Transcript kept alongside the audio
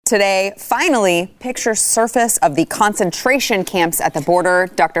Today, finally, pictures surface of the concentration camps at the border.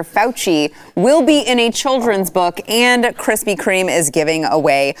 Dr. Fauci will be in a children's book, and Krispy Kreme is giving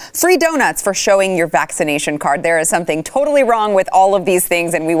away free donuts for showing your vaccination card. There is something totally wrong with all of these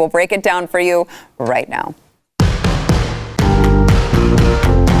things, and we will break it down for you right now.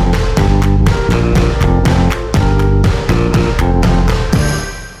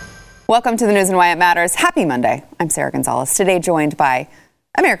 Welcome to the news and why it matters. Happy Monday. I'm Sarah Gonzalez. Today joined by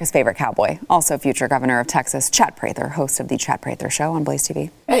America's favorite cowboy, also future governor of Texas, Chad Prather, host of the Chad Prather Show on Blaze TV.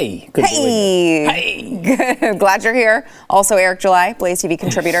 Hey. Good Good. Glad you're here. Also Eric July, Blaze TV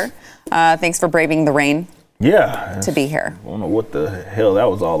contributor. Thanks for braving the rain. Yeah. To be here. I don't know what the hell that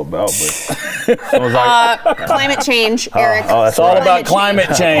was all about, but climate change, Eric. It's all about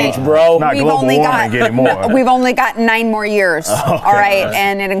climate change, bro. Not global warming anymore. We've only got 9 more years, all right?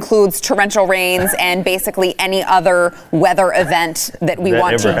 And it includes torrential rains and basically any other weather event that we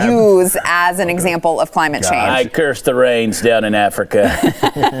want to use as an example of climate change. I curse the rains down in Africa.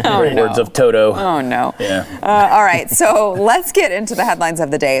 Words of Toto. Oh, no. Yeah. All right, so let's get into the headlines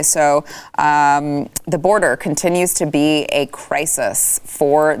of the day. So the border continues to be a crisis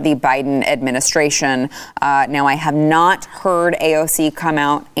for the Biden administration. Now, I have not heard AOC come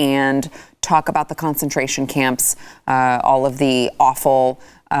out and talk about the concentration camps, all of the awful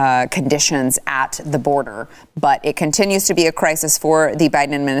conditions at the border, but it continues to be a crisis for the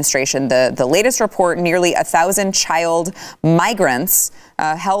Biden administration. The latest report, nearly 1,000 child migrants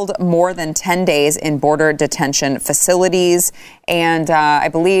held more than 10 days in border detention facilities. And I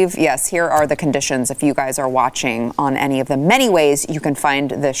believe, yes, here are the conditions. If you guys are watching on any of the many ways you can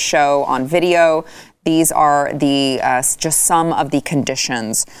find this show on video, these are the just some of the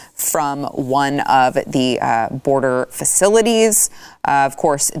conditions from one of the border facilities. Of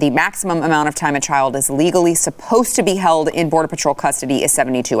course, the maximum amount of time a child is legally supposed to be held in Border Patrol custody is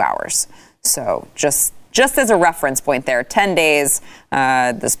 72 hours. So just as a reference point there, 10 days,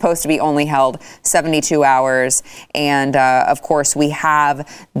 they're supposed to be only held 72 hours. And of course, we have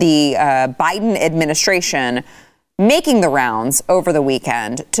the Biden administration making the rounds over the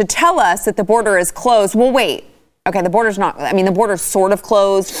weekend to tell us that the border is closed. Well, wait. Okay, the border's the border's sort of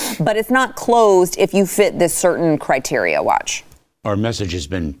closed, but it's not closed if you fit this certain criteria. Watch. Our message has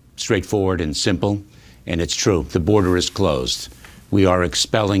been straightforward and simple, and it's true. The border is closed. We are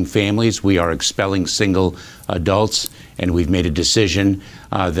expelling families. We are expelling single adults, and we've made a decision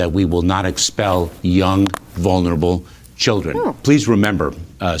that we will not expel young, vulnerable children. Oh. Please remember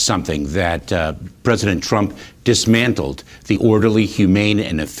something, that President Trump dismantled the orderly, humane,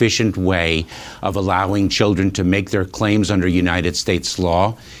 and efficient way of allowing children to make their claims under United States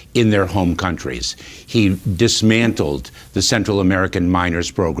law in their home countries. He dismantled the Central American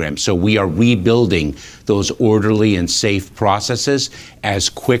Minors Program. So we are rebuilding those orderly and safe processes as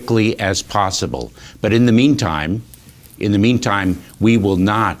quickly as possible. But in the meantime, we will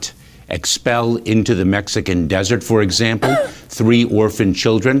not expel into the Mexican desert, for example, 3 orphan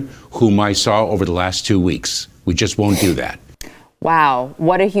children whom I saw over the last 2 weeks. We just won't do that. Wow,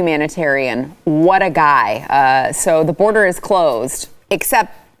 what a humanitarian. What a guy. So the border is closed,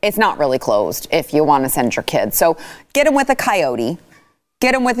 except it's not really closed if you want to send your kids. So get them with a coyote,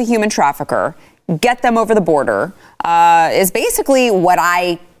 get them with a human trafficker, get them over the border, is basically what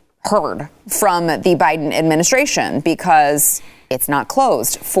I heard from the Biden administration, because it's not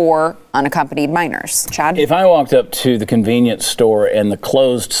closed for unaccompanied minors. Chad? If I walked up to the convenience store and the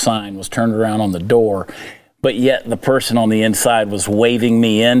closed sign was turned around on the door, but yet the person on the inside was waving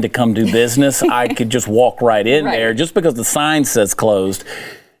me in to come do business, I could just walk right in there. Just because the sign says closed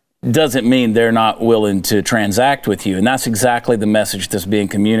doesn't mean they're not willing to transact with you. And that's exactly the message that's being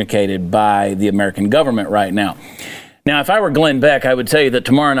communicated by the American government right now. Now, if I were Glenn Beck, I would tell you that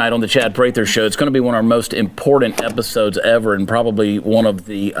tomorrow night on the Chad Prather Show, it's going to be one of our most important episodes ever, and probably one of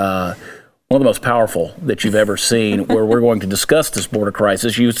the most powerful that you've ever seen, where we're going to discuss this border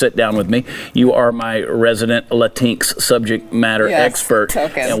crisis. You sit down with me. You are my resident Latinx subject matter expert.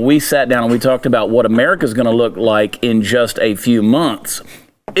 Token. And we sat down and we talked about what America's going to look like in just a few months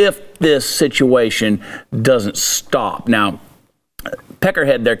if this situation doesn't stop. Now,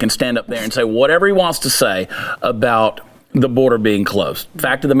 Peckerhead there can stand up there and say whatever he wants to say about the border being closed.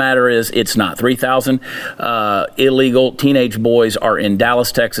 Fact of the matter is, it's not. 3,000 illegal teenage boys are in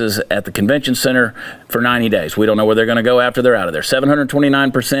Dallas, Texas at the convention center for 90 days. We don't know where they're going to go after they're out of there.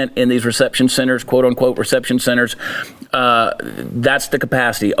 729% in these reception centers, quote unquote reception centers. That's the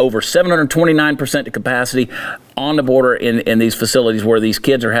capacity. Over 729% of capacity on the border in these facilities where these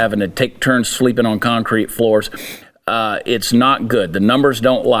kids are having to take turns sleeping on concrete floors. It's not good. The numbers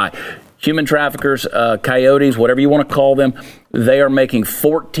don't lie. human traffickers, coyotes, whatever you want to call them, they are making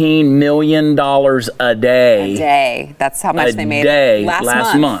 $14 million a day. A day. That's how much they made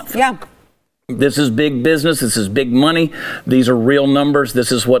last month. Yeah. This is big business. This is big money. These are real numbers.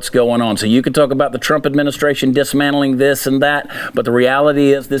 This is what's going on. So you can talk about the Trump administration dismantling this and that, but the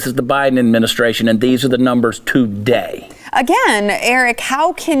reality is this is the Biden administration, and these are the numbers today. Again, Eric,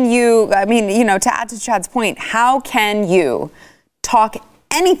 how can you, I mean, you know, to add to Chad's point, how can you talk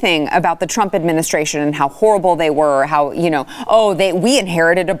anything about the Trump administration and how horrible they were, how, you know, we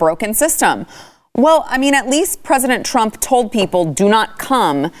inherited a broken system? Well, I mean, at least President Trump told people, do not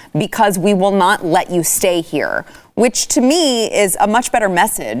come because we will not let you stay here, which to me is a much better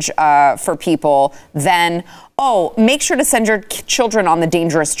message for people than, make sure to send your children on the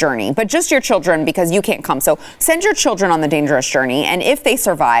dangerous journey, but just your children because you can't come. So send your children on the dangerous journey. And if they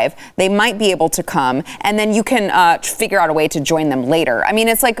survive, they might be able to come. And then you can figure out a way to join them later. I mean,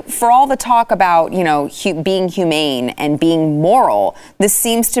 it's like for all the talk about, you know, being humane and being moral, this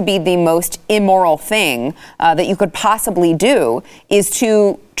seems to be the most immoral thing that you could possibly do is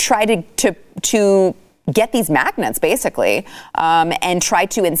to try to get these magnets, basically, and try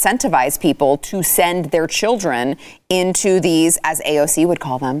to incentivize people to send their children into these, as AOC would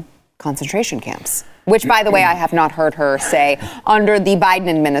call them, concentration camps. Which, by the way, I have not heard her say under the Biden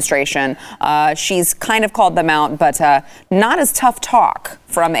administration. She's kind of called them out, but not as tough talk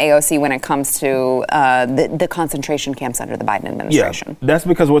from AOC when it comes to the concentration camps under the Biden administration. Yeah, that's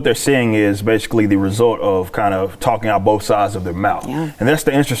because what they're seeing is basically the result of kind of talking out both sides of their mouth. Yeah. And that's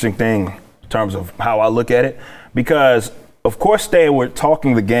the interesting thing in terms of how I look at it, because of course they were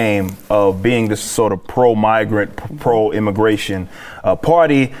talking the game of being this sort of pro-migrant, pro-immigration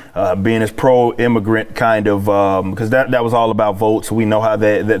party, being this pro-immigrant kind of, because that was all about votes. We know how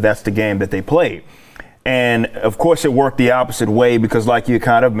that's the game that they played. And of course it worked the opposite way because like you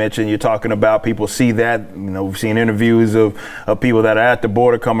kind of mentioned, you're talking about people see that, you know, we've seen interviews of people that are at the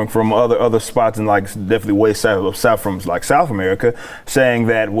border coming from other spots and like definitely way south from like South America saying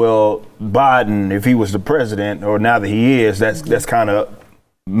that, well, Biden, if he was the president or now that he is, that's kind of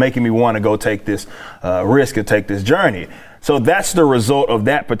making me want to go take this risk and take this journey. So that's the result of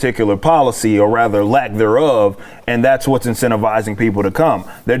that particular policy, or rather lack thereof, and that's what's incentivizing people to come.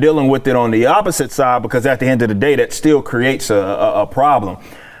 They're dealing with it on the opposite side because at the end of the day, that still creates a problem.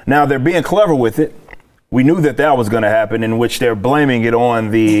 Now, they're being clever with it. We knew that was going to happen, in which they're blaming it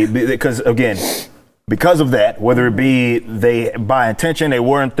on because of that, whether it be they by intention, they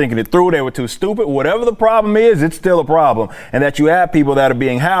weren't thinking it through, they were too stupid, whatever the problem is, it's still a problem. And that you have people that are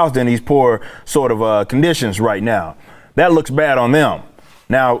being housed in these poor sort of conditions right now. That looks bad on them.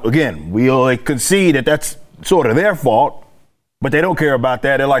 Now, again, we'll concede that that's sort of their fault, but they don't care about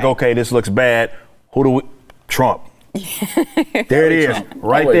that. They're like, okay, this looks bad. Who do we? Trump. There it is, Trump.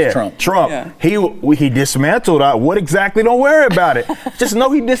 right Always there. Trump. Yeah. He dismantled. What exactly? Don't worry about it. Just know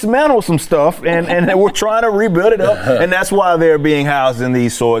he dismantled some stuff, and we're trying to rebuild it up, and that's why they're being housed in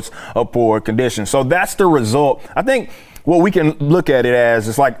these sorts of poor conditions. So that's the result. I think. Well, we can look at it as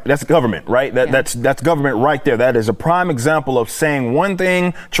it's like that's government, right? That's government right there. That is a prime example of saying one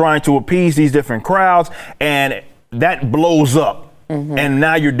thing, trying to appease these different crowds, and that blows up. Mm-hmm. And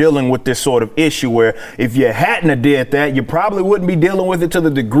now you're dealing with this sort of issue where if you hadn't have did that, you probably wouldn't be dealing with it to the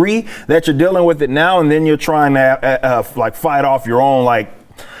degree that you're dealing with it now. And then you're trying to like fight off your own, like,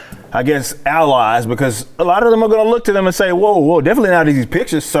 I guess, allies, because a lot of them are going to look to them and say, whoa, definitely now these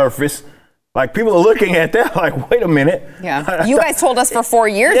pictures surface. Like, people are looking at that like, wait a minute. Yeah. You guys told us for 4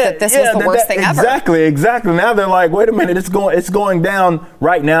 years that this was the worst thing ever. Exactly. Now they're like, wait a minute, it's going down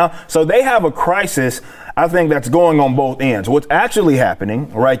right now. So they have a crisis, I think, that's going on both ends. What's actually happening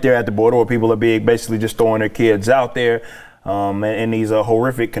right there at the border, where people are being basically just throwing their kids out there in these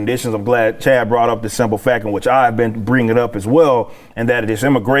horrific conditions. I'm glad Chad brought up the simple fact in which I've been bringing it up as well, and that this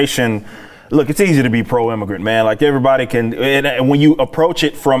immigration. Look, it's easy to be pro-immigrant, man. Like, everybody can, and when you approach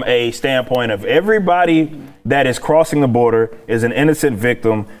it from a standpoint of everybody that is crossing the border is an innocent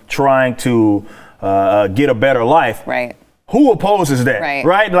victim trying to get a better life. Right. Who opposes that?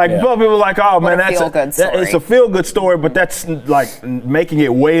 Right? Like, people are like, oh, man, it's a feel-good story, but that's like making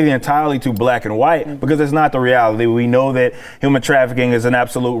it way entirely too black and white, because it's not the reality. We know that human trafficking is an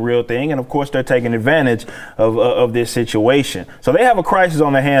absolute real thing, and of course they're taking advantage of this situation. So they have a crisis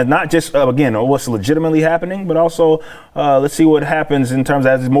on their hands, not just, again, what's legitimately happening, but also let's see what happens in terms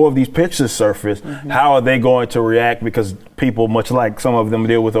of as more of these pictures surface. Mm-hmm. How are they going to react? Because people, much like some of them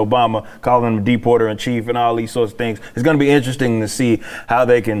did with Obama, calling him deporter in chief and all these sorts of things, it's going to be interesting to see how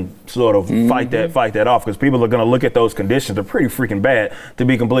they can sort of fight that off, because people are going to look at those conditions. They're pretty freaking bad, to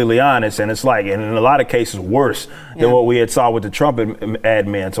be completely honest. And it's like, and in a lot of cases, worse than what we had saw with the Trump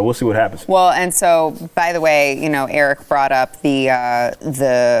admin. So we'll see what happens. Well, and so, by the way, Eric brought up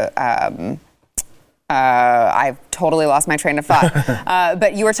I've totally lost my train of thought.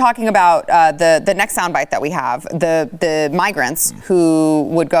 But you were talking about the next soundbite that we have, the migrants who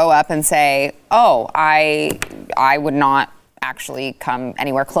would go up and say, "Oh, I would not actually come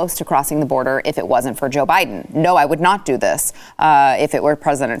anywhere close to crossing the border if it wasn't for Joe Biden. No, I would not do this if it were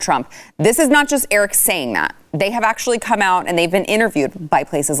President Trump." This is not just Eric saying that. They have actually come out and they've been interviewed by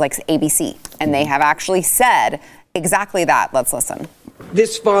places like ABC, and they have actually said exactly that. Let's listen.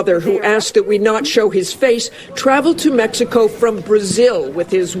 This father, who asked that we not show his face, traveled to Mexico from Brazil with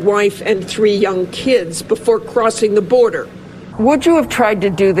his wife and 3 young kids before crossing the border. Would you have tried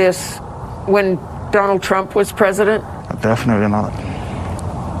to do this when Donald Trump was president? Definitely not.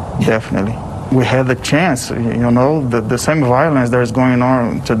 Definitely. We had the chance, the same violence that is going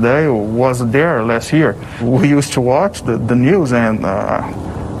on today was there last year. We used to watch the news, and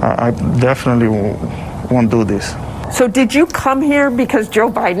I definitely won't do this. So did you come here because Joe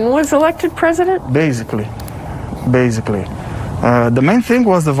Biden was elected president? Basically. The main thing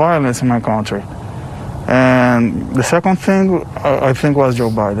was the violence in my country. And the second thing, I think, was Joe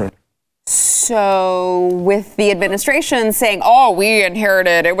Biden. So with the administration saying, "Oh, we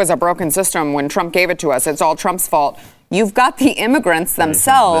inherited, it was a broken system when Trump gave it to us, it's all Trump's fault," you've got the immigrants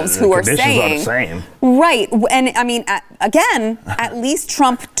themselves who are saying, are the same. Right. And I mean, again, at least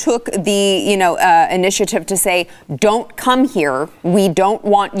Trump took the, initiative to say, "Don't come here. We don't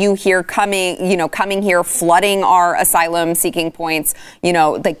want you here coming here, flooding our asylum seeking points.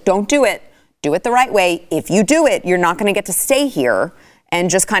 Don't do it. Do it the right way. If you do it, you're not going to get to stay here and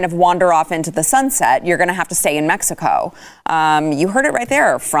just kind of wander off into the sunset. You're going to have to stay in Mexico." You heard it right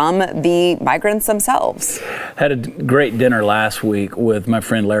there from the migrants themselves. Had a great dinner last week with my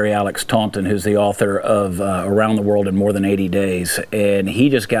friend Larry Alex Taunton, who's the author of Around the World in More Than 80 Days. And he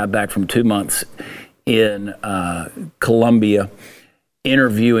just got back from 2 months in Colombia,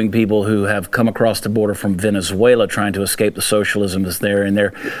 interviewing people who have come across the border from Venezuela trying to escape the socialism that's there. And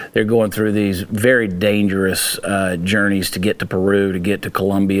they're going through these very dangerous journeys to get to Peru, to get to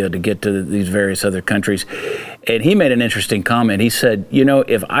Colombia, to get to these various other countries. And he made an interesting comment. He said,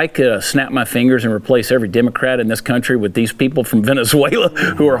 if I could snap my fingers and replace every Democrat in this country with these people from Venezuela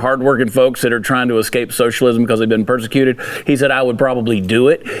who are hardworking folks that are trying to escape socialism because they've been persecuted, he said, I would probably do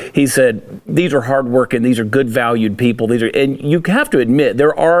it. He said, these are hardworking, these are good valued people. And you have to admit,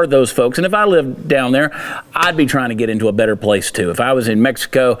 there are those folks. And if I lived down there, I'd be trying to get into a better place too. If I was in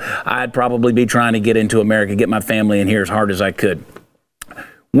Mexico, I'd probably be trying to get into America, get my family in here as hard as I could.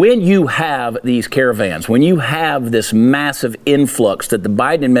 When you have these caravans, when you have this massive influx that the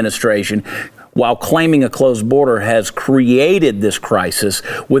Biden administration, while claiming a closed border, has created this crisis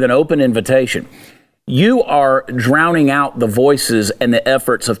with an open invitation, you are drowning out the voices and the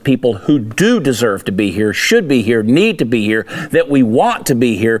efforts of people who do deserve to be here, should be here, need to be here, that we want to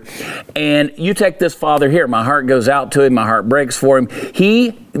be here. And you take this father here, my heart goes out to him, my heart breaks for him.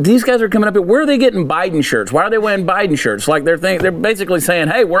 These guys are coming up here. Where are they getting Biden shirts? Why are they wearing Biden shirts? Like they're basically saying,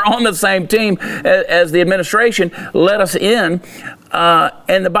 hey, we're on the same team as the administration. Let us in.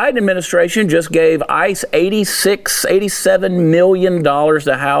 And the Biden administration just gave ICE $87 million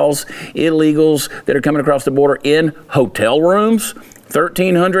to house illegals that are coming across the border in hotel rooms.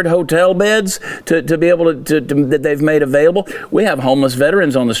 1,300 hotel beds to be able to that they've made available. We have homeless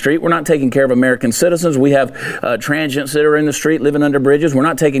veterans on the street. We're not taking care of American citizens. We have transients that are in the street living under bridges. We're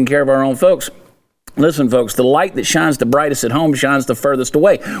not taking care of our own folks. Listen, folks, the light that shines the brightest at home shines the furthest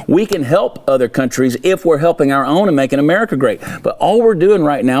away. We can help other countries if we're helping our own and making America great. But all we're doing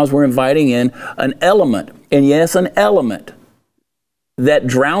right now is we're inviting in an element, and yes, an element, that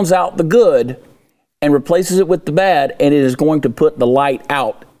drowns out the good and replaces it with the bad, and it is going to put the light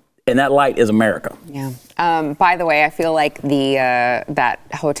out, and that light is America. Yeah. By the way, I feel like that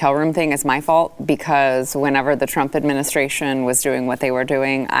hotel room thing is my fault, because whenever the Trump administration was doing what they were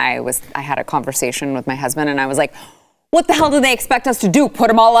doing, I had a conversation with my husband, and I was like, what the hell do they expect us to do? Put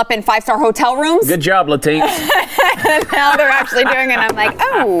them all up in 5-star hotel rooms? Good job, Latif. And now they're actually doing it, and I'm like,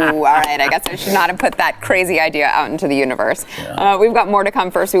 oh, all right, I guess I should not have put that crazy idea out into the universe. Yeah. We've got more to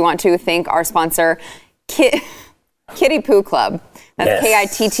come. First, we want to thank our sponsor, Kitty Poo Club. That's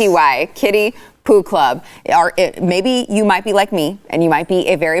Kitty, Kitty Poo Club. Maybe you might be like me, and you might be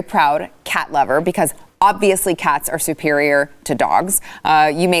a very proud cat lover, because Obviously, cats are superior to dogs.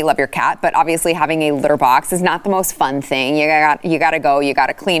 You may love your cat, but obviously having a litter box is not the most fun thing. You got to go, you got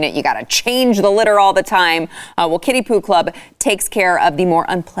to clean it, you got to change the litter all the time. Well, Kitty Poo Club takes care of the more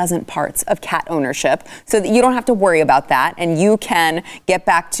unpleasant parts of cat ownership so that you don't have to worry about that, and you can get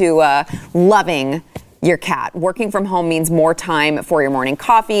back to loving your cat. Working from home means more time for your morning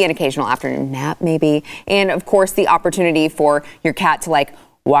coffee, an occasional afternoon nap maybe, and of course the opportunity for your cat to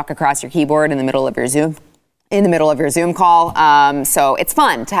walk across your keyboard in the middle of your Zoom call. So it's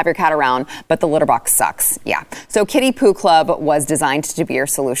fun to have your cat around, but the litter box sucks. Yeah. So Kitty Poo Club was designed to be your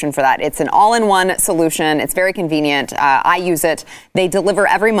solution for that. It's an all-in-one solution. It's very convenient. I use it. They deliver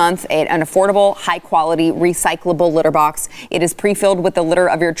every month an affordable, high-quality, recyclable litter box. It is pre-filled with the litter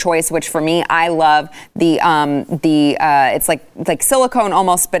of your choice, which for me, I love it's like silicone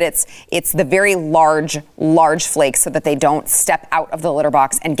almost, but it's the very large flakes so that they don't step out of the litter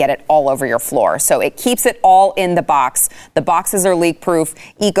box and get it all over your floor. So it keeps it all in the box. The boxes are leak-proof,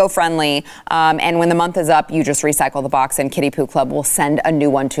 eco-friendly, and when the month is up, you just recycle the box and Kitty Poo Club will send a new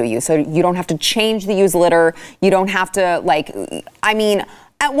one to you. So you don't have to change the used litter. You don't have to,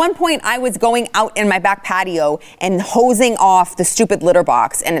 at one point, I was going out in my back patio and hosing off the stupid litter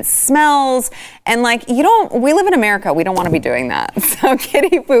box, and it smells. And we live in America. We don't want to be doing that. So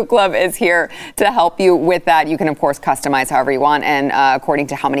Kitty Poo Club is here to help you with that. You can, of course, customize however you want, and according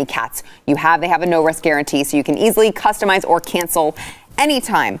to how many cats you have. They have a no-risk guarantee, so you can easily customize or cancel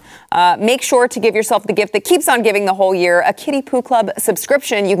anytime. Make sure to give yourself the gift that keeps on giving the whole year, a Kitty Poo Club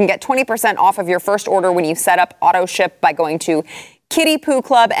subscription. You can get 20% off of your first order when you set up auto ship by going to Kitty Poo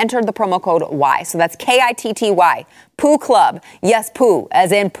Club, enter the promo code Y. So that's KITTY, Poo Club. Yes, poo,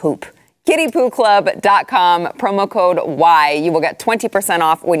 as in poop. KittyPooClub.com, promo code Y. You will get 20%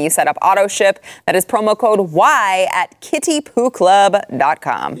 off when you set up auto ship. That is promo code Y at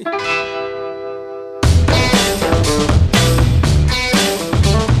KittyPooClub.com.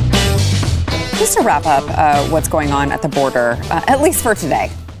 Just to wrap up what's going on at the border, at least for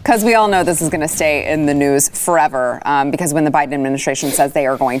today. Because we all know this is going to stay in the news forever, because when the Biden administration says they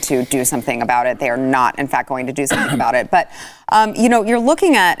are going to do something about it, they are not, in fact, going to do something about it. But, you're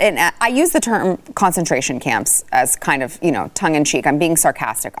looking at, and I use the term concentration camps as kind of, tongue-in-cheek. I'm being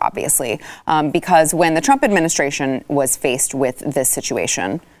sarcastic, obviously, because when the Trump administration was faced with this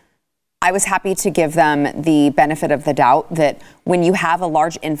situation, I was happy to give them the benefit of the doubt that when you have a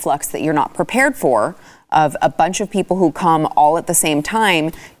large influx that you're not prepared for, of a bunch of people who come all at the same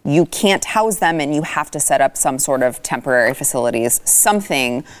time, you can't house them and you have to set up some sort of temporary facilities,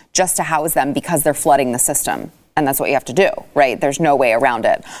 something just to house them because they're flooding the system. And that's what you have to do, right? There's no way around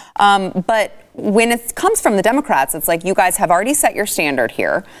it. But when it comes from the Democrats, it's like, you guys have already set your standard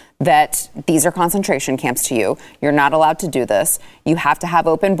here that these are concentration camps to you. You're not allowed to do this. You have to have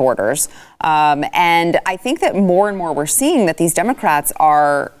open borders. And I think that more and more we're seeing that these Democrats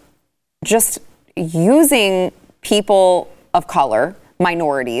are just using people of color,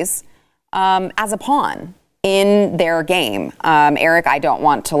 minorities, as a pawn in their game. Eric, I don't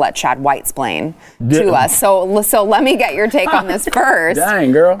want to let Chad White-splain to us, so let me get your take on this first.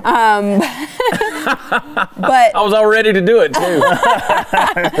 Dang, girl. But I was all ready to do it too.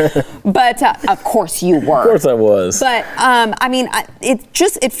 But of course you were. Of course I was. But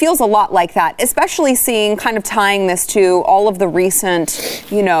it feels a lot like that, especially seeing, kind of tying this to all of the recent,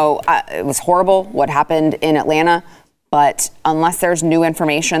 it was horrible what happened in Atlanta. But unless there's new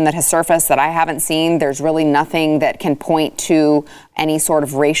information that has surfaced that I haven't seen, there's really nothing that can point to any sort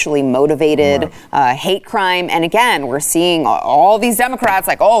of racially motivated hate crime. And again, we're seeing all these Democrats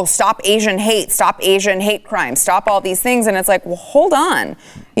like, stop Asian hate crime, stop all these things. And it's like, well, hold on.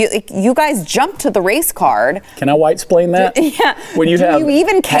 You guys jumped to the race card. Can I white-splain that? Yeah. When you have you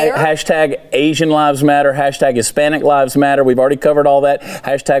even care? Hashtag Asian Lives Matter, hashtag Hispanic Lives Matter. We've already covered all that.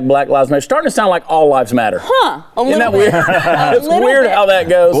 Hashtag Black Lives Matter. Starting to sound like all lives matter. Huh. Isn't that weird? It's weird how that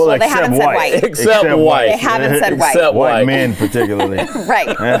goes. Well, they haven't said white. Except white. They haven't said white. Except white men particularly.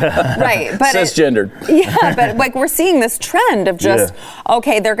 Right. But cisgendered. But we're seeing this trend of just,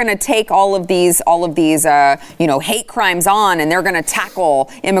 okay, they're going to take all of these hate crimes on, and they're going to tackle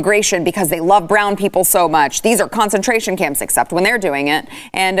immigration because they love brown people so much. These are concentration camps, except when they're doing it.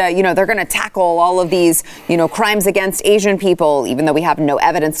 And, they're going to tackle all of these, crimes against Asian people, even though we have no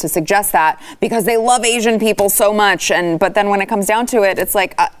evidence to suggest that, because they love Asian people so much. But then when it comes down to it, it's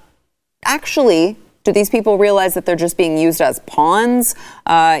like, actually, do these people realize that they're just being used as pawns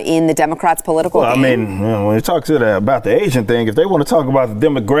in the Democrats' political game? I mean, when you talk about the Asian thing, if they want to talk about the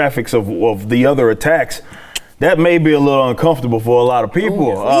demographics of the other attacks, that may be a little uncomfortable for a lot of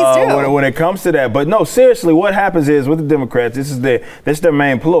people when it comes to that. But no, seriously, what happens is with the Democrats, this is their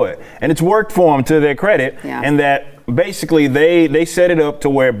main ploy, and it's worked for them to their credit. Yeah. And that basically they set it up to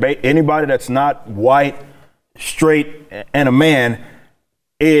where anybody that's not white, straight, and a man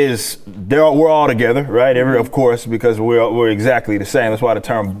we're all together, right? Of course, because we're exactly the same. That's why the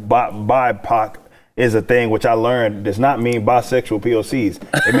term BIPOC is a thing, which I learned does not mean bisexual POCs.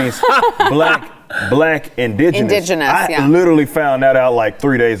 It means black indigenous. I literally found that out like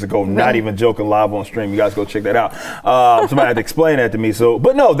 3 days ago. Really? Not even joking, live on stream. You guys go check that out. Somebody had to explain that to me.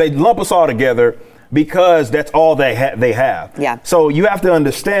 But no, they lump us all together because that's all they have. Yeah. So you have to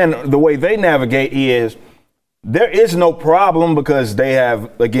understand the way they navigate is there is no problem because they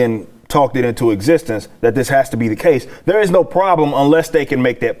have, again, talked it into existence that this has to be the case. There is no problem unless they can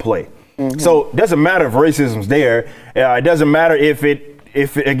make that play. Mm-hmm. So it doesn't matter if racism's there. It doesn't matter if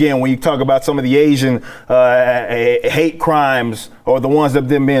again, when you talk about some of the Asian hate crimes or the ones that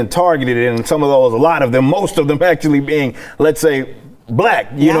them being targeted, and some of those, a lot of them, most of them actually being, let's say,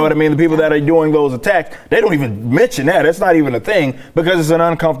 black, you know what I mean? The people that are doing those attacks, they don't even mention that. That's not even a thing because it's an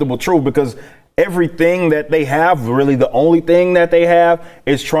uncomfortable truth, because everything that they have, really the only thing that they have,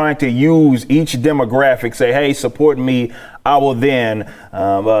 is trying to use each demographic, say, hey, support me, I will then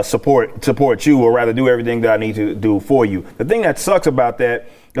support you, or rather do everything that I need to do for you. The thing that sucks about that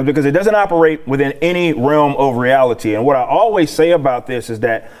is because it doesn't operate within any realm of reality. And what I always say about this is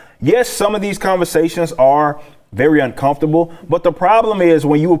that, yes, some of these conversations are very uncomfortable, but the problem is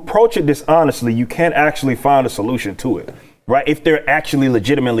when you approach it dishonestly, you can't actually find a solution to it. Right? If there actually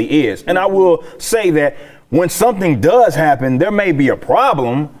legitimately is. And I will say that when something does happen, there may be a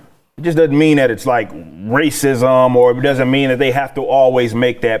problem. It just doesn't mean that it's like racism, or it doesn't mean that they have to always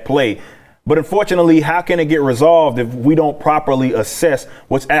make that play. But unfortunately, how can it get resolved if we don't properly assess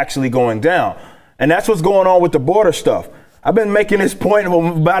what's actually going down? And that's what's going on with the border stuff. I've been making this point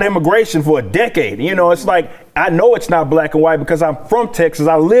about immigration for a decade. You know, it's like, I know it's not black and white because I'm from Texas.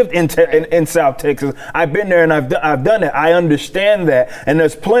 I lived in South Texas. I've been there and I've done it. I understand that. And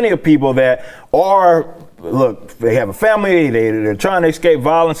there's plenty of people that look, they have a family, they're trying to escape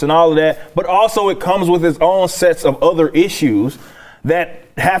violence and all of that. But also it comes with its own sets of other issues that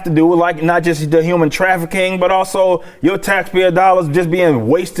have to do with, like, not just the human trafficking, but also your taxpayer dollars just being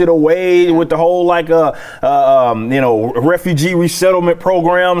wasted away with the whole refugee resettlement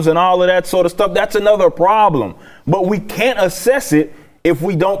programs and all of that sort of stuff. That's another problem. But we can't assess it if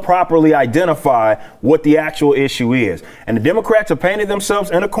we don't properly identify what the actual issue is. And the Democrats have painted themselves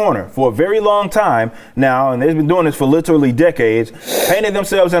in a corner for a very long time now, and they've been doing this for literally decades, painted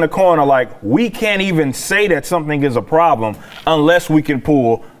themselves in a corner like we can't even say that something is a problem unless we can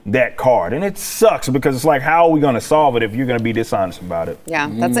pull that card. And it sucks because it's like, how are we going to solve it if you're going to be dishonest about it? Yeah,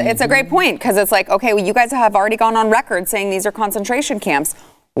 it's a great point, because it's like, okay, well, you guys have already gone on record saying these are concentration camps.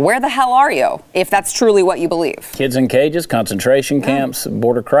 Where the hell are you, if that's truly what you believe? Kids in cages, concentration camps,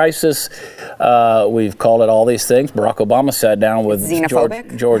 border crisis. We've called it all these things. Barack Obama sat down with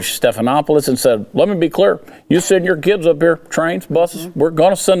George Stephanopoulos and said, let me be clear. You send your kids up here, trains, buses, we're going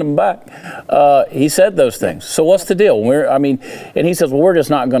to send them back. He said those things. So what's the deal? And he says, well, we're just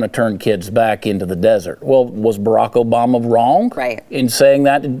not going to turn kids back into the desert. Well, was Barack Obama wrong in saying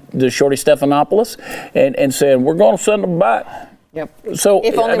that to Shorty Stephanopoulos and saying, we're going to send them back? Yep. So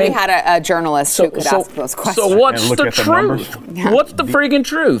if only we had a journalist who could ask those questions. So what's the truth? What's the freaking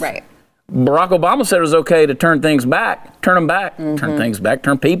truth? Right. Barack Obama said it was okay to turn things back, turn them back, turn things back,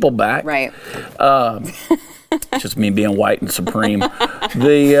 turn people back. Right. Just me being white and supreme.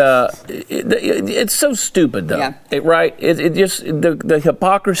 It's so stupid, though. Yeah. It just the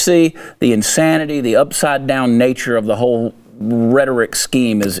hypocrisy, the insanity, the upside down nature of the whole rhetoric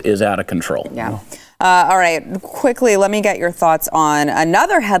scheme is out of control. Yeah. All right, quickly, let me get your thoughts on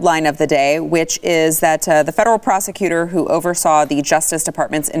another headline of the day, which is that the federal prosecutor who oversaw the Justice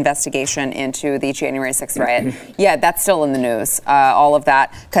Department's investigation into the January 6th riot, that's still in the news, all of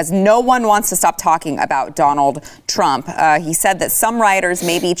that, because no one wants to stop talking about Donald Trump. He said that some rioters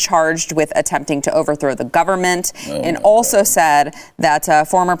may be charged with attempting to overthrow the government, and also said that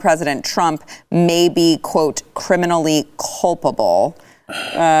former President Trump may be, quote, criminally culpable.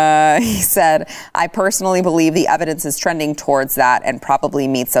 He said, I personally believe the evidence is trending towards that and probably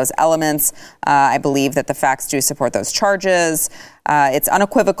meets those elements. I believe that the facts do support those charges. It's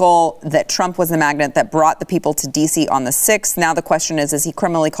unequivocal that Trump was the magnet that brought the people to D.C. on the 6th. Now the question is he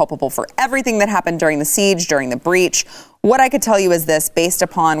criminally culpable for everything that happened during the siege, during the breach? What I could tell you is this, based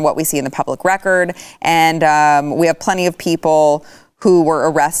upon what we see in the public record, and we have plenty of people who were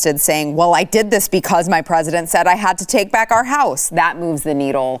arrested saying, well, I did this because my president said I had to take back our house. That moves the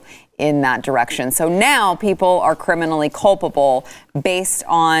needle in that direction. So now people are criminally culpable based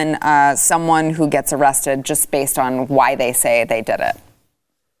on someone who gets arrested just based on why they say they did it.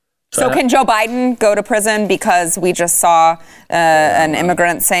 So can Joe Biden go to prison because we just saw an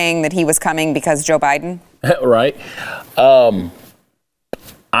immigrant saying that he was coming because Joe Biden? Right.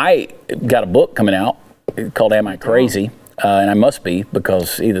 I got a book coming out called Am I Crazy? And I must be,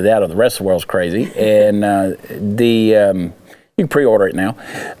 because either that or the rest of the world's crazy. And you can pre-order it now.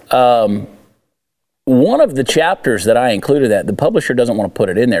 One of the chapters that I included the publisher doesn't want to put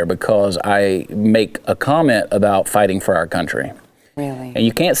it in there because I make a comment about fighting for our country. Really? And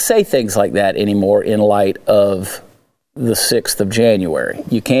you can't say things like that anymore in light of the 6th of January.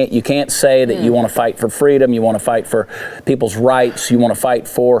 You can't say that you want to fight for freedom, you want to fight for people's rights, you want to fight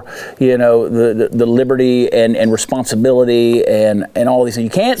for, the liberty and responsibility and all these things. You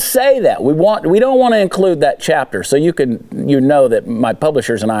can't say that. We don't want to include that chapter. So you know that my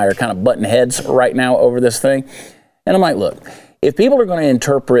publishers and I are kind of butting heads right now over this thing. And I'm like, look, if people are going to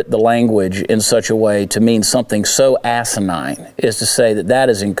interpret the language in such a way to mean something so asinine as to say that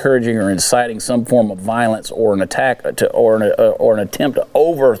is encouraging or inciting some form of violence or an attack or an attempt to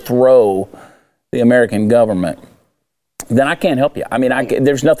overthrow the American government, then I can't help you. I mean,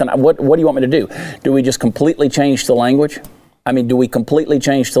 there's nothing. What do you want me to do? Do we just completely change the language? I mean, do we completely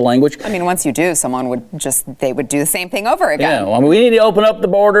change the language? I mean, once you do, someone would do the same thing over again. Yeah, I mean, we need to open up the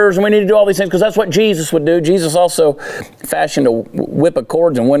borders and we need to do all these things because that's what Jesus would do. Jesus also fashioned a whip of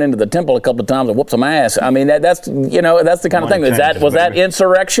cords and went into the temple a couple of times and whooped some ass. I mean, that's the kind of thing. Was that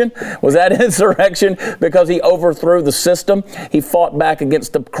insurrection? Was that insurrection because he overthrew the system? He fought back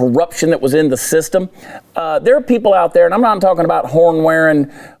against the corruption that was in the system. There are people out there, and I'm not talking about horn-wearing,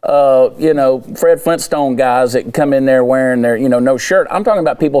 Fred Flintstone guys that come in there wearing their, no shirt. I'm talking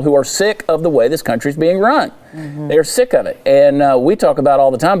about people who are sick of the way this country's being run. Mm-hmm. They're sick of it. And we talk about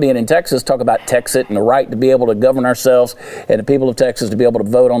all the time, being in Texas, talk about Texit and the right to be able to govern ourselves and the people of Texas to be able to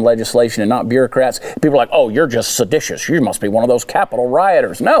vote on legislation and not bureaucrats. People are like, oh, you're just seditious. You must be one of those Capitol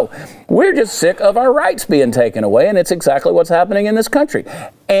rioters. No, we're just sick of our rights being taken away, and it's exactly what's happening in this country.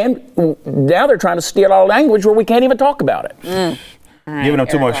 And now they're trying to steal our language where we can't even talk about it. Right, giving them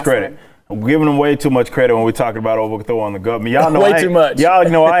too much credit. I'm giving them way too much credit when we're talking about overthrowing the government. Y'all know too much. Y'all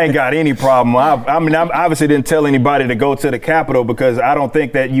know I ain't got any problem. I mean, I obviously didn't tell anybody to go to the Capitol because I don't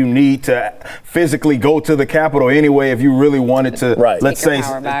think that you need to physically go to the Capitol anyway if you really wanted to, let's say,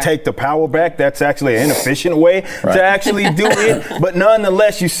 take the power back. That's actually an inefficient way to actually do it. But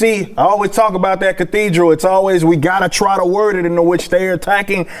nonetheless, you see, I always talk about that cathedral. It's always we got to try to word it in which they're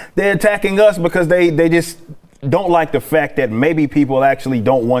attacking us because they just don't like the fact that maybe people actually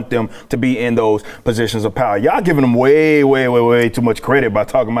don't want them to be in those positions of power. Y'all giving them way, way, way, way too much credit by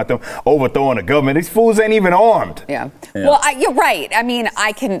talking about them overthrowing the government. These fools ain't even armed. Yeah. Well, you're right. I mean,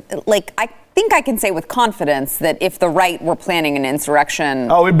 I think I can say with confidence that if the right were planning an insurrection,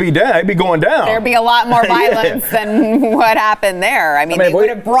 it'd be going down. There'd be a lot more violence than what happened there. I mean they would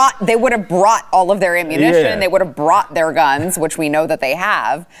have brought all of their ammunition. Yeah. They would have brought their guns, which we know that they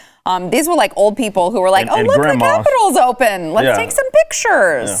have. These were like old people who were like, look, the Capitol's open. Let's take some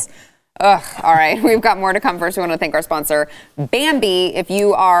pictures. Yeah. All right. We've got more to come. First, we want to thank our sponsor, Bambee. If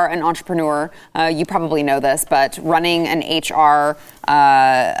you are an entrepreneur, you probably know this, but running an HR,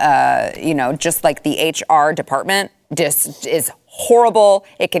 just like the HR department, just is horrible.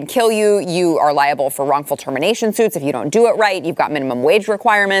 It can kill you. You are liable for wrongful termination suits if you don't do it right. You've got minimum wage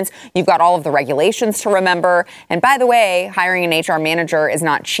requirements. You've got all of the regulations to remember. And by the way, hiring an HR manager is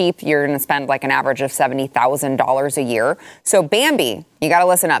not cheap. You're going to spend like an average of $70,000 a year. So Bambee, you got to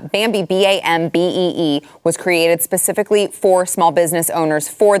listen up. Bambee, Bambee, was created specifically for small business owners.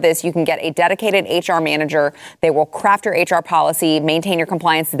 For this, you can get a dedicated HR manager. They will craft your HR policy, maintain your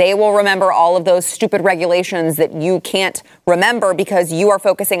compliance. They will remember all of those stupid regulations that you can't remember because you are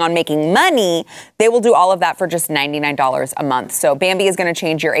focusing on making money. They will do all of that for just $99 a month. So Bambee is going to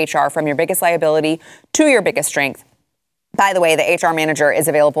change your HR from your biggest liability to your biggest strength. By the way, the HR manager is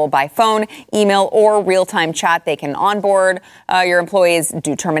available by phone, email, or real-time chat. They can onboard your employees,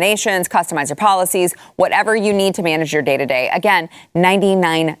 do terminations, customize your policies, whatever you need to manage your day-to-day. Again,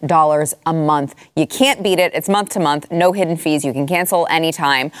 $99 a month. You can't beat it. It's month to month, no hidden fees. You can cancel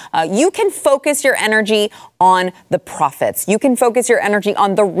anytime. You can focus your energy on the profits. You can focus your energy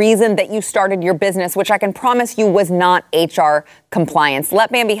on the reason that you started your business, which I can promise you was not HR compliance.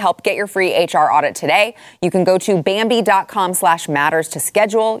 Let Bambee help get your free HR audit today. You can go to Bambee.com/matters to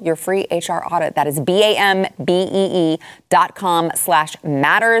schedule your free HR audit. That is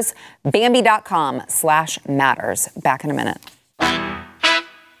BAMBEE.com/matters. Bambee.com/matters. Back in a minute.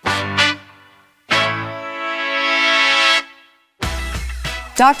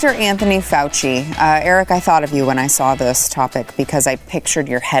 Dr. Anthony Fauci. Eric, I thought of you when I saw this topic because I pictured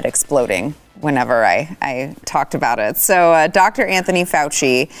your head exploding whenever I talked about it. So Dr. Anthony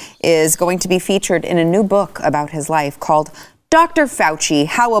Fauci is going to be featured in a new book about his life called Dr. Fauci,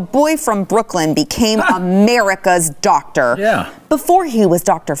 How a Boy from Brooklyn Became America's Doctor. Yeah. Before he was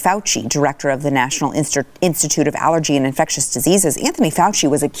Dr. Fauci, director of the National Institute of Allergy and Infectious Diseases, Anthony Fauci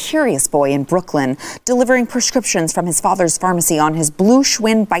was a curious boy in Brooklyn, delivering prescriptions from his father's pharmacy on his blue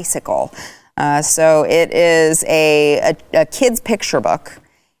Schwinn bicycle. So it is a kid's picture book,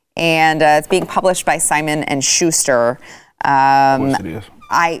 and it's being published by Simon & Schuster. Of course it is.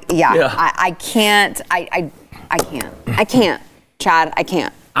 I can't. Chad, I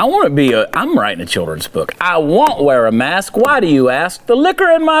can't. I'm writing a children's book. I won't wear a mask. Why do you ask? The liquor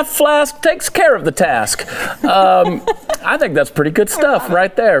in my flask takes care of the task. I think that's pretty good stuff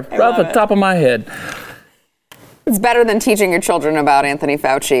right there, right off the top of my head. It's better than teaching your children about Anthony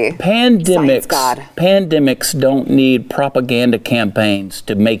Fauci. Pandemics don't need propaganda campaigns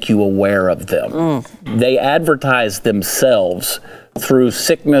to make you aware of them. They advertise themselves through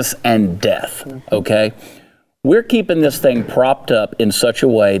sickness and death, okay? We're keeping this thing propped up in such a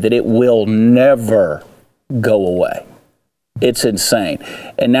way that it will never go away. It's insane.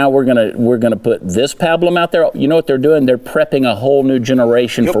 And now we're gonna put this pablum out there. You know what they're doing? They're prepping a whole new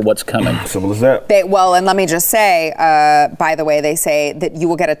generation for what's coming. Simple as that. And let me just say, by the way, they say that you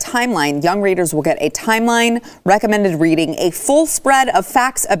will get a timeline. Young readers will get a timeline, recommended reading, a full spread of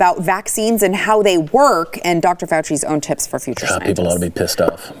facts about vaccines and how they work, and Dr. Fauci's own tips for future scientists. People ought to be pissed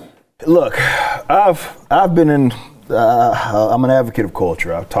off. Look, I've been in. I'm an advocate of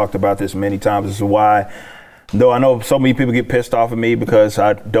culture. I've talked about this many times. This is why, though I know so many people get pissed off at me because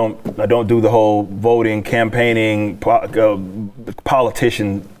I don't do the whole voting, campaigning,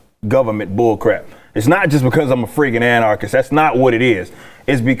 politician, government bullcrap. It's not just because I'm a freaking anarchist. That's not what it is.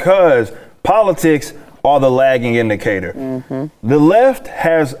 It's because politics are the lagging indicator. The left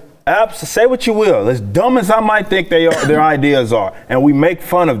has. Say what you will. As dumb as I might think their ideas are, and we make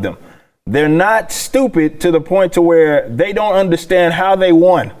fun of them, they're not stupid to the point to where they don't understand how they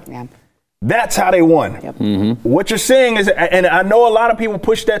won. Yeah. That's how they won. Yep. What you're saying is, and I know a lot of people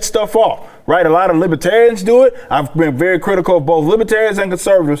push that stuff off, right? A lot of libertarians do it. I've been very critical of both libertarians and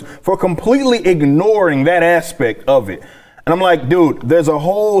conservatives for completely ignoring that aspect of it. And I'm like, dude, there's a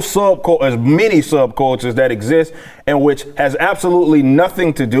whole there's many subcultures that exist and which has absolutely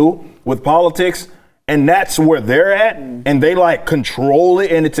nothing to do with politics. And that's where they're at. And they like control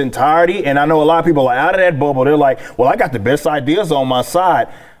it in its entirety. And I know a lot of people are out of that bubble. They're like, well, I got the best ideas on my side.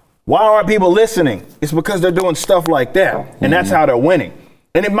 Why aren't people listening? It's because they're doing stuff like that. And that's how they're winning.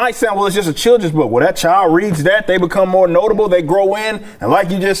 And it might sound, well, it's just a children's book. Well, that child reads that, they become more notable, they grow in, and like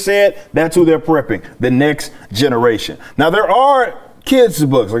you just said, that's who they're prepping, the next generation. Now, there are kids'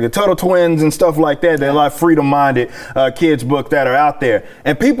 books, like the Tuttle Twins and stuff like that. There are a lot of freedom-minded kids' books that are out there.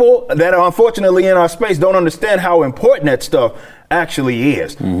 And people that are unfortunately in our space don't understand how important that stuff actually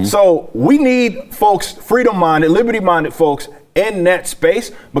is. So we need folks, freedom-minded, liberty-minded folks in that space,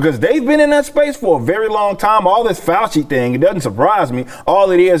 because they've been in that space for a very long time. All this Fauci thing, it doesn't surprise me.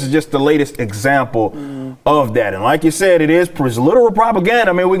 All it is just the latest example of that. And like you said, it is literal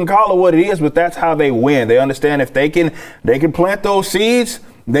propaganda. I mean, we can call it what it is, but that's how they win. They understand if they can plant those seeds,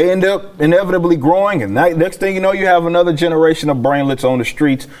 they end up inevitably growing. And next thing you know, you have another generation of brainlets on the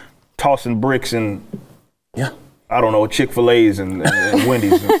streets tossing bricks and, I don't know, Chick-fil-A's and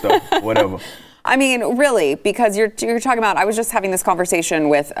Wendy's and stuff, whatever. I mean, really, because you're talking about, I was just having this conversation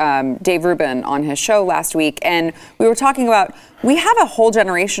with Dave Rubin on his show last week, and we were talking about, we have a whole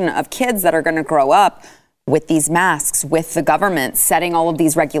generation of kids that are going to grow up with these masks, with the government setting all of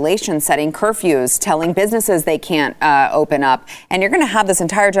these regulations, setting curfews, telling businesses they can't open up. And you're going to have this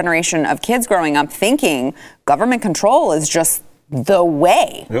entire generation of kids growing up thinking government control is just the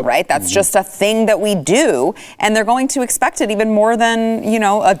way, right? That's just a thing that we do. And they're going to expect it even more than,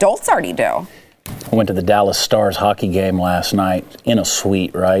 adults already do. I went to the Dallas Stars hockey game last night in a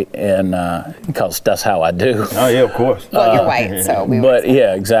suite, right? And because that's how I do. Oh, yeah, of course. Well, you're white, so we But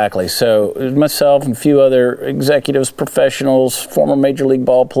yeah, exactly. So myself and a few other executives, professionals, former Major League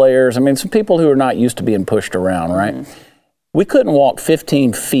ball players. I mean, some people who are not used to being pushed around, right? We couldn't walk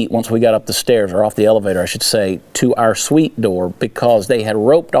 15 feet once we got up the stairs, or off the elevator, I should say, to our suite door because they had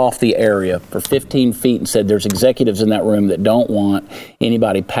roped off the area for 15 feet and said there's executives in that room that don't want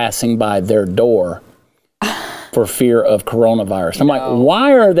anybody passing by their door for fear of coronavirus. I'm like,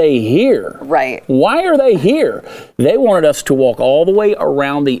 why are they here? Right. Why are they here? They wanted us to walk all the way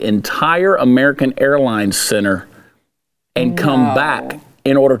around the entire American Airlines Center and come back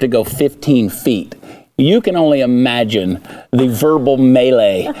in order to go 15 feet. You can only imagine the verbal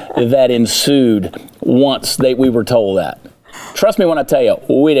melee that ensued once we were told that. Trust me when I tell you,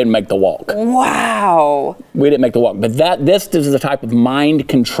 we didn't make the walk. Wow. We didn't make the walk. But this is the type of mind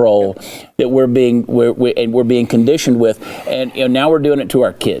control that we're being conditioned with, and now we're doing it to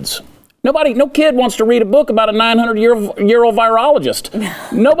our kids. No kid wants to read a book about a 900-year-old virologist.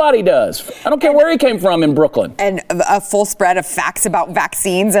 Nobody does. I don't care where he came from in Brooklyn. And a full spread of facts about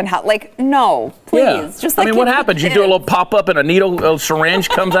vaccines and how, no, please. Yeah. Just what happens? You do a little pop-up and a syringe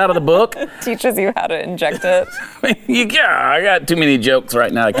comes out of the book? Teaches you how to inject it. I got too many jokes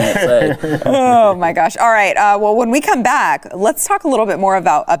right now I can't say. Oh, my gosh. All right. Well, when we come back, let's talk a little bit more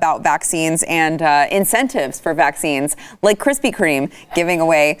about vaccines and incentives for vaccines, like Krispy Kreme giving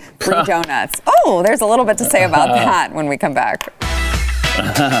away free donuts. Oh, there's a little bit to say about that when we come back.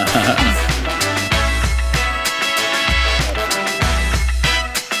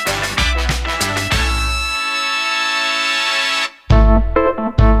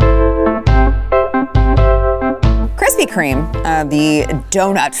 Krispy Kreme, the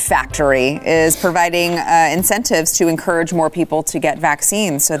donut factory, is providing incentives to encourage more people to get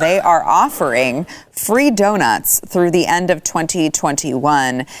vaccines. So they are offering free donuts through the end of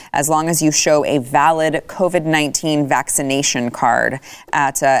 2021 as long as you show a valid COVID-19 vaccination card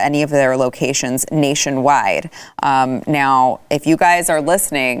at any of their locations nationwide. Now, if you guys are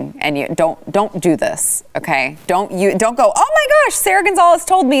listening and you don't do this, okay? Don't go, oh my gosh, Sarah Gonzalez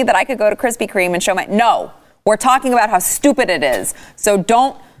told me that I could go to Krispy Kreme and show my... No. We're talking about how stupid it is. So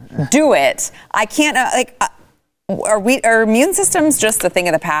don't do it. I can't, are immune systems just a thing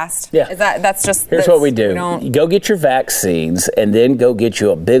of the past? Yeah. That's just... Here's what we do. You go get your vaccines and then go get you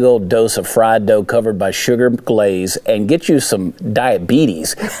a big old dose of fried dough covered by sugar glaze and get you some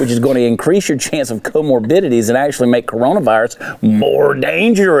diabetes, which is going to increase your chance of comorbidities and actually make coronavirus more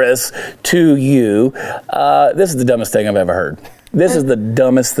dangerous to you. This is the dumbest thing I've ever heard. This is the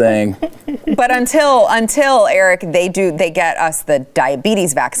dumbest thing. But until Eric, they get us the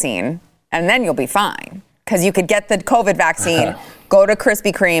diabetes vaccine, and then you'll be fine. Because you could get the COVID vaccine, go to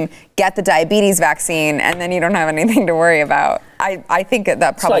Krispy Kreme, get the diabetes vaccine, and then you don't have anything to worry about. I think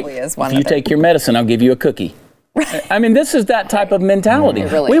that probably is one of it. If you take your medicine, I'll give you a cookie. I mean, this is that type of mentality.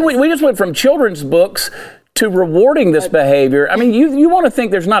 It really we just went from children's books to rewarding this behavior. I mean, you want to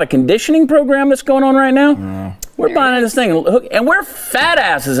think there's not a conditioning program that's going on right now? We're buying this thing, and we're fat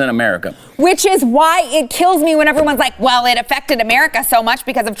asses in America. Which is why it kills me when everyone's like, well, it affected America so much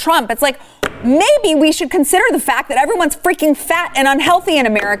because of Trump. It's like, maybe we should consider the fact that everyone's freaking fat and unhealthy in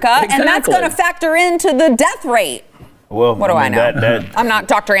America, and that's going to factor into the death rate. Well, what do I know? I'm not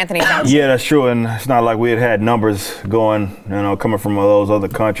Dr. Anthony Fauci. Yeah, that's true, and it's not like we had numbers going, coming from those other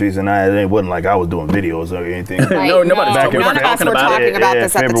countries, and it wasn't like I was doing videos or anything. Right. No, nobody's none of us were talking about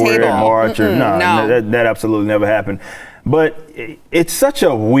this at the February table. And March, no. That absolutely never happened. But it's such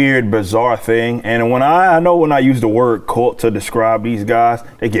a weird, bizarre thing. And when I use the word cult to describe these guys,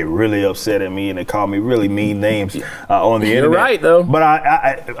 they get really upset at me and they call me really mean names on the internet. You're right, though.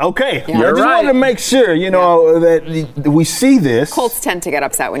 But okay. Yeah. I just wanted to make sure, that we see this. Cults tend to get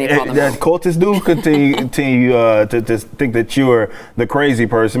upset when you call them that. Cultists do continue to think that you're the crazy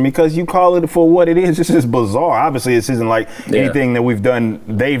person because you call it for what it is. This is bizarre. Obviously, this isn't like anything that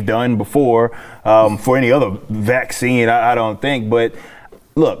they've done before for any other vaccine. I don't think, but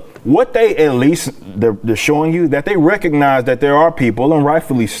look, what they're showing you that they recognize that there are people, and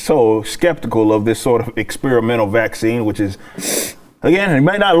rightfully so, skeptical of this sort of experimental vaccine, which is, again, you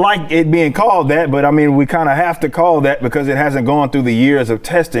may not like it being called that, but I mean, we kind of have to call that because it hasn't gone through the years of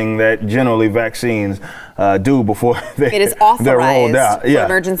testing that generally vaccines do before it is authorized they're rolled out. For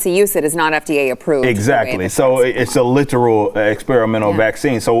emergency use. It is not FDA approved. Exactly. So it's a literal experimental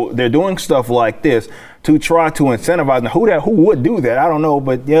vaccine. So they're doing stuff like this to try to incentivize. Now, who would do that? I don't know,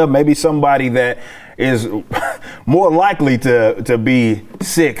 but maybe somebody that is more likely to be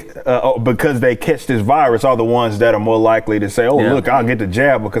sick because they catch this virus are the ones that are more likely to say, look, I'll get the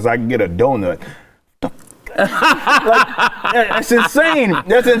jab because I can get a donut. That's insane.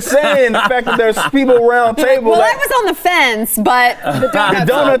 That's insane. The fact that there's people around table. Well, I was on the fence, but the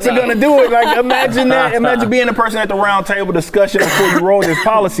donuts are gonna do it. Like, imagine that. Imagine being the person at the round table discussion before you roll this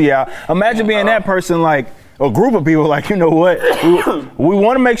policy out. Imagine being that person, like a group of people, like, you know what? We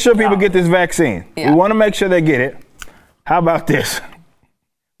want to make sure people get this vaccine. We want to make sure they get it. How about this?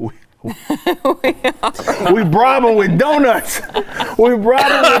 We bribe them with donuts.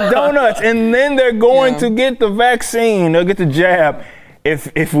 And then they're going to get the vaccine. They'll get the jab.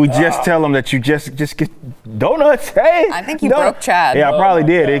 if we just tell them that you just get donuts, hey. I think you broke Chad. Yeah, I probably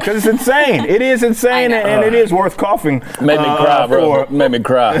did it because it's insane. It is insane, and it is worth coughing. Made me cry, bro. Made me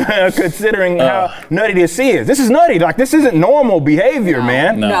cry. Considering how nutty this is. This is nutty. Like, this isn't normal behavior,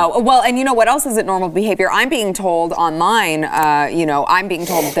 man. No. Well, and you know what else isn't normal behavior? I'm being told online, I'm being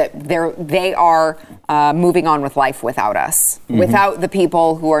told that they are moving on with life without us, without the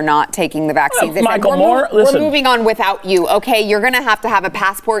people who are not taking the vaccine. Michael Moore, listen. We're moving on without you. Okay, you're going to have a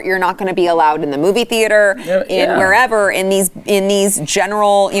passport. You're not going to be allowed in the movie theater, wherever in these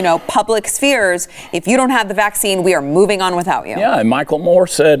general, public spheres. If you don't have the vaccine, we are moving on without you. Yeah, and Michael Moore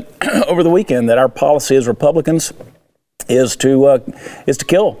said over the weekend that our policy as Republicans is to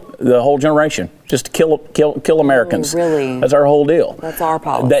kill the whole generation, just to kill Americans. Oh, really? That's our whole deal. That's our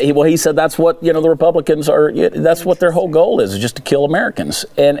policy. He said that's what the Republicans are. That's what their whole goal is just to kill Americans.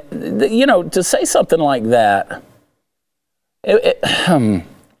 And to say something like that.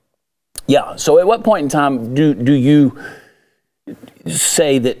 Yeah. So at what point in time do you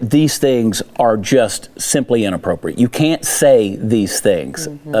say that these things are just simply inappropriate? You can't say these things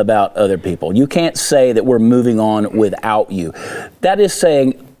about other people. You can't say that we're moving on without you. That is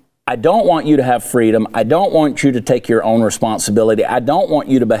saying, I don't want you to have freedom. I don't want you to take your own responsibility. I don't want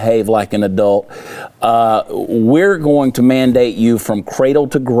you to behave like an adult. We're going to mandate you from cradle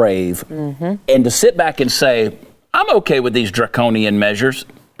to grave. And to sit back and say, I'm okay with these draconian measures.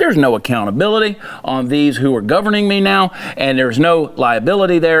 There's no accountability on these who are governing me now, and there's no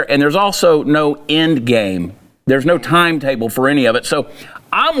liability there, and there's also no end game. There's no timetable for any of it. So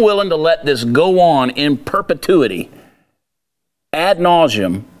I'm willing to let this go on in perpetuity, ad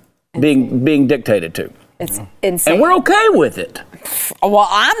nauseum, being dictated to. It's insane. And we're okay with it. Well,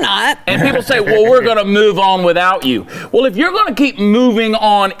 I'm not. And people say, well, we're going to move on without you. Well, if you're going to keep moving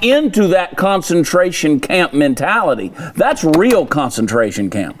on into that concentration camp mentality, that's real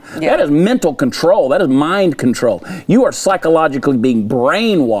concentration camp. Yeah. That is mental control. That is mind control. You are psychologically being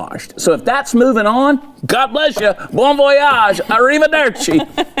brainwashed. So if that's moving on, God bless you. Bon voyage.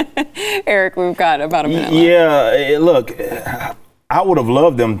 Arrivederci. Eric, we've got about a minute left. Yeah, look, I would have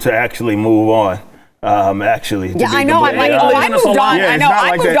loved them to actually move on. I know. I'm like, I moved on. Yeah,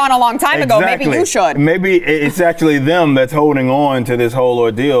 I moved on a long time ago. Maybe you should. Maybe it's actually them that's holding on to this whole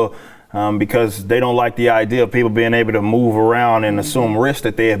ordeal because they don't like the idea of people being able to move around and assume risks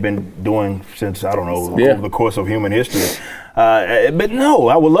that they have been doing since, I don't know, over the course of human history. But no,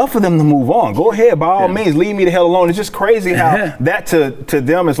 I would love for them to move on. Go ahead, by all means, leave me the hell alone. It's just crazy how that to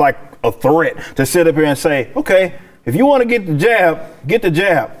them is like a threat to sit up here and say, okay, if you want to get the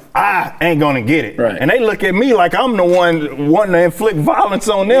jab. I ain't gonna get it. Right. And they look at me like I'm the one wanting to inflict violence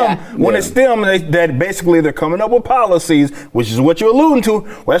on them when it's them that basically they're coming up with policies, which is what you're alluding to.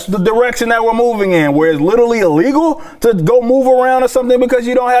 That's the direction that we're moving in, where it's literally illegal to go move around or something because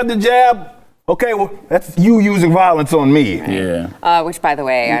you don't have the jab. Okay, well, that's you using violence on me. Yeah. Which, by the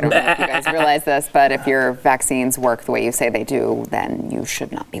way, I don't know if you guys realize this, but if your vaccines work the way you say they do, then you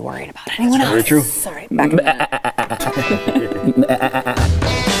should not be worried about anyone else. Very true. Sorry. Back in a minute.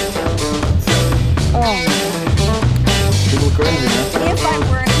 People are crazy, man. If I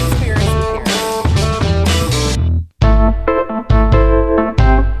were a conspiracy theorist.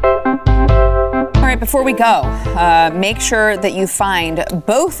 All right, before we go, make sure that you find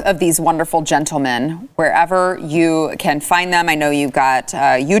both of these wonderful gentlemen wherever you can find them. I know you've got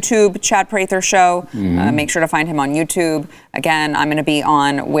YouTube, Chad Prather Show. Make sure to find him on YouTube. Again, I'm going to be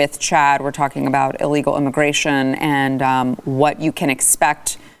on with Chad. We're talking about illegal immigration and what you can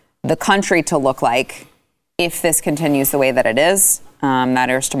expect the country to look like if this continues the way that it is. That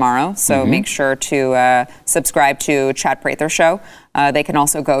airs tomorrow. So make sure to subscribe to Chad Prather Show. They can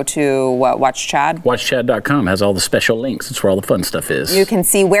also go to Watch Chad. WatchChad.com has all the special links. That's where all the fun stuff is. You can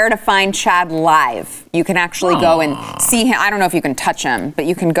see where to find Chad live. You can actually go and see him. I don't know if you can touch him, but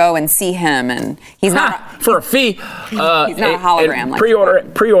you can go and see him. And he's not for a fee. He's not a hologram.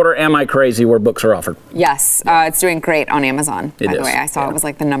 Pre-order Am I Crazy, where books are offered. Yes, it's doing great on Amazon. By the way, I saw it was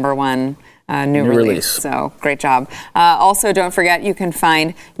like the #1 new release. So great job. Also, don't forget you can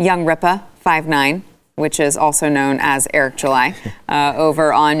find Young Ripa 59, which is also known as Eric July,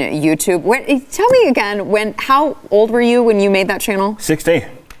 over on YouTube. Tell me again, how old were you when you made that channel? 16.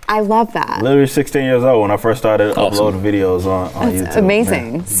 I love that. Literally 16 years old when I first started uploading videos on YouTube. That's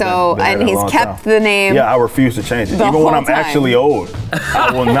amazing. Man, so, and he's kept the name. Yeah, I refuse to change it. Even when I'm actually old,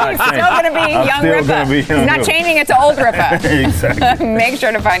 I will not change it. Still going to be Young Ripa. He's not changing it to Old Ripa. Exactly. Make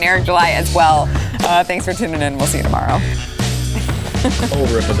sure to find Eric July as well. Thanks for tuning in. We'll see you tomorrow. Old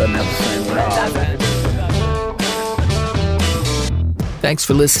Ripa doesn't have the same ring. It doesn't. Thanks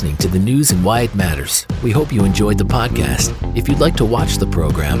for listening to the news and why it matters. We hope you enjoyed the podcast. If you'd like to watch the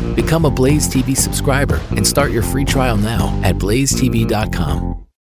program, become a Blaze TV subscriber and start your free trial now at blazetv.com.